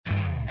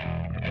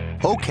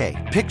Okay,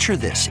 picture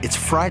this. It's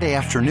Friday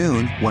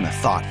afternoon when a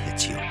thought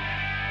hits you.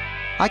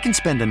 I can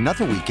spend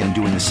another weekend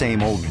doing the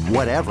same old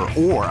whatever,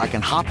 or I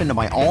can hop into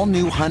my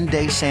all-new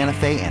Hyundai Santa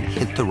Fe and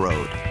hit the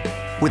road.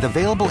 With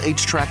available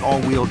H-Track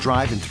all-wheel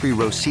drive and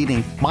 3-row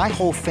seating, my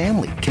whole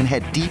family can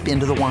head deep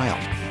into the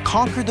wild.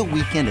 Conquer the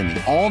weekend in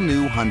the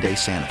all-new Hyundai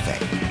Santa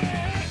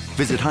Fe.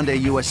 Visit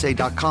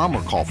HyundaiUSA.com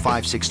or call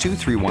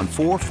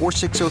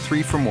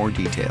 562-314-4603 for more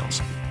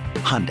details.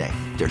 Hyundai,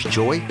 there's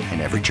joy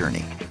in every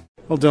journey.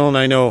 Well, Dylan,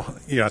 I know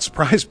you're not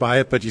surprised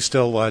by it, but you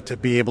still to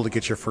be able to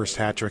get your first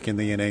hat trick in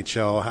the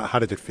NHL. How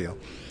did it feel?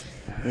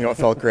 It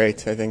felt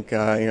great. I think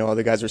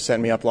the guys were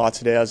setting me up lots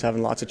today. I was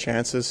having lots of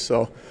chances,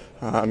 so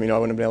I wouldn't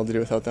have been able to do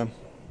it without them.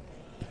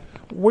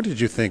 What did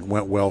you think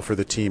went well for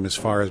the team as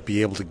far as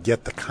be able to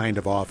get the kind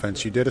of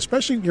offense you did?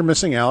 Especially, you're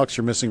missing Alex,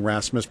 you're missing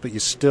Rasmus, but you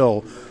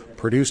still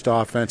produced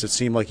offense. It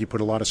seemed like you put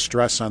a lot of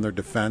stress on their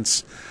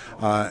defense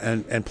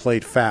and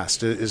played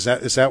fast. Is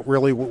that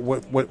really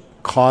what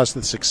caused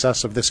the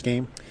success of this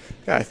game?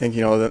 Yeah, I think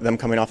them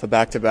coming off a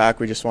back-to-back,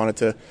 we just wanted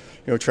to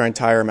try and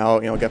tire them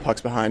out, get pucks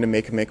behind them,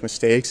 make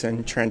mistakes,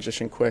 and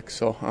transition quick.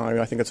 So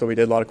I think that's what we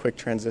did, a lot of quick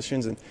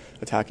transitions and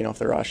attacking off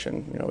the rush,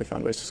 and we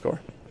found ways to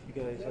score.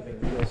 You guys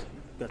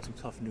got some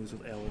tough news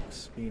with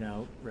Alex being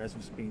out,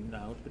 Rasmus being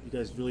out, but you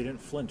guys really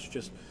didn't flinch.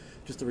 Just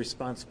the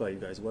response by you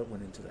guys. What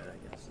went into that,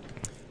 I guess?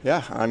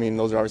 Yeah,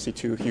 those are obviously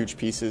two huge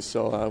pieces,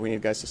 so we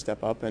need guys to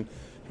step up, and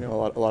a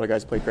lot of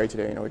guys played great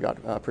today. We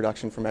got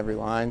production from every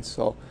line,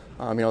 so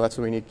that's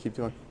what we need to keep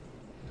doing.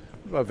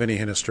 Well, Vinny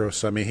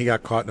Hinostroza, he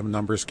got caught in a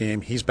numbers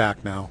game. He's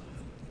back now.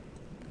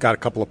 Got a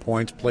couple of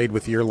points, played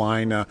with your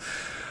line.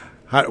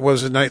 How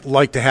was it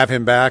like to have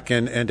him back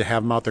and to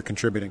have him out there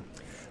contributing?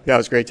 Yeah, it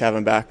was great to have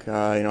him back.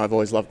 I've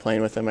always loved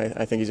playing with him.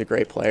 I think he's a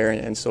great player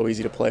and so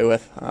easy to play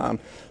with.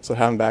 So to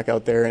have him back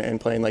out there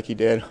and playing like he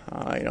did,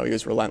 he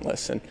was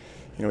relentless, and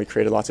he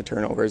created lots of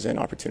turnovers and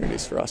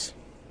opportunities for us.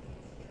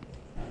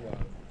 The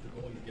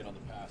goal you get on the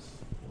pass,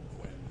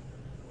 what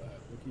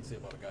can you say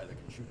about a guy that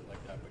can shoot it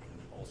like that but can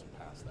also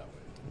pass that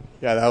way?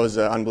 Yeah, that was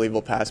an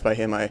unbelievable pass by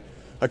him. I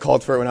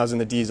called for it when I was in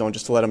the D zone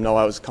just to let him know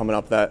I was coming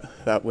up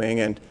that wing,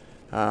 and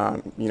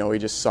he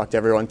just sucked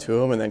everyone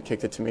to him and then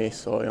kicked it to me.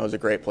 So it was a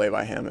great play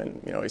by him,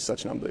 and he's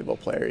such an unbelievable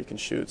player. He can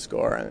shoot,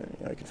 score, and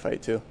he can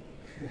fight too.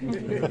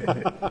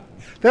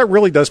 That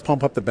really does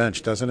pump up the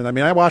bench, doesn't it?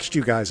 I watched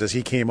you guys as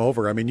he came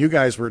over. You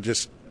guys were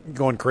just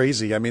going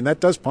crazy. That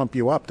does pump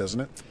you up,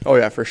 doesn't it? Oh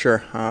yeah, for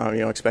sure.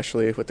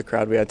 Especially with the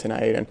crowd we had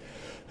tonight,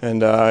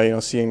 and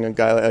seeing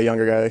a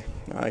younger guy,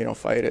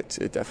 fight,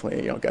 it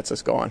definitely gets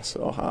us going.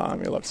 So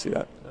you love to see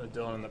that.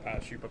 Dylan, in the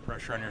past, you put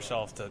pressure on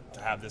yourself to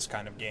have this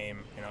kind of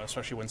game,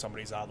 especially when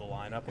somebody's out of the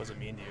lineup. What does it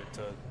mean to you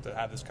to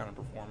have this kind of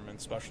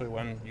performance, especially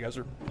when you guys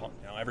are,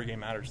 every game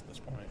matters at this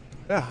point?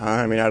 Yeah,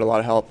 I had a lot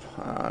of help.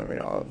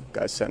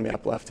 Guys set me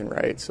up left and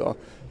right, so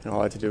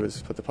all I had to do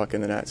was put the puck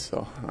in the net.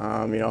 So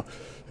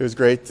it was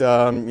great.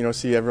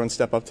 See everyone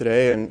step up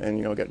today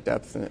and get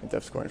depth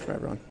scoring from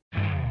everyone.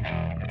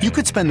 You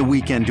could spend the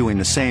weekend doing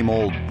the same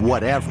old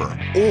whatever,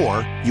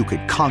 or you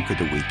could conquer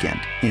the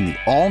weekend in the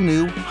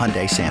all-new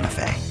Hyundai Santa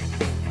Fe.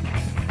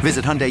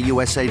 Visit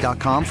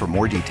HyundaiUSA.com for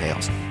more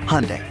details.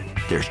 Hyundai,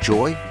 there's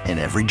joy in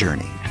every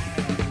journey.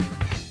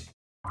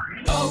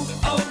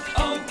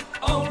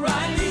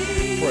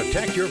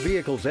 Protect your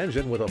vehicle's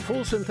engine with a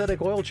full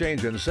synthetic oil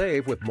change and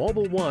save with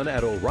Mobil 1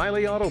 at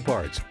O'Reilly Auto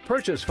Parts.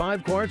 Purchase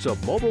 5 quarts of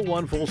Mobil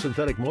 1 full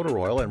synthetic motor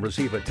oil and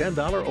receive a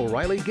 $10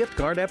 O'Reilly gift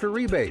card after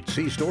rebate.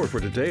 See store for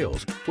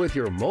details. With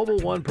your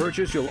Mobil 1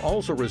 purchase, you'll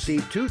also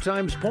receive 2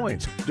 times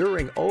points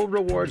during O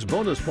Rewards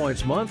Bonus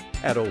Points Month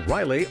at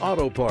O'Reilly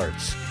Auto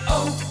Parts.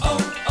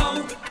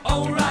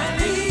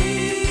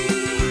 O'Reilly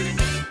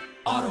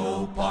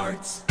Auto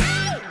Parts.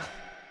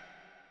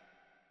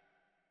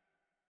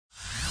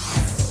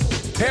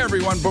 Hey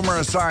everyone, Boomer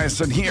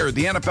Esiason here.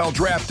 The NFL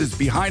Draft is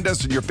behind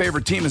us and your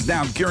favorite team is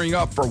now gearing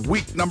up for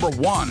week number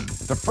 1.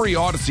 The free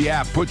Odyssey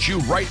app puts you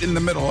right in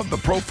the middle of the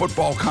pro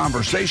football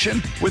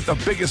conversation with the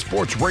biggest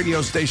sports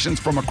radio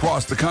stations from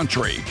across the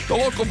country. The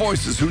local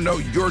voices who know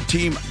your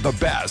team the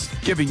best,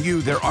 giving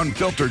you their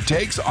unfiltered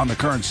takes on the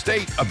current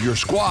state of your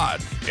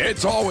squad.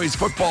 It's always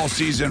football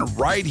season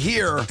right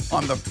here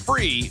on the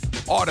free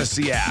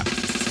Odyssey app.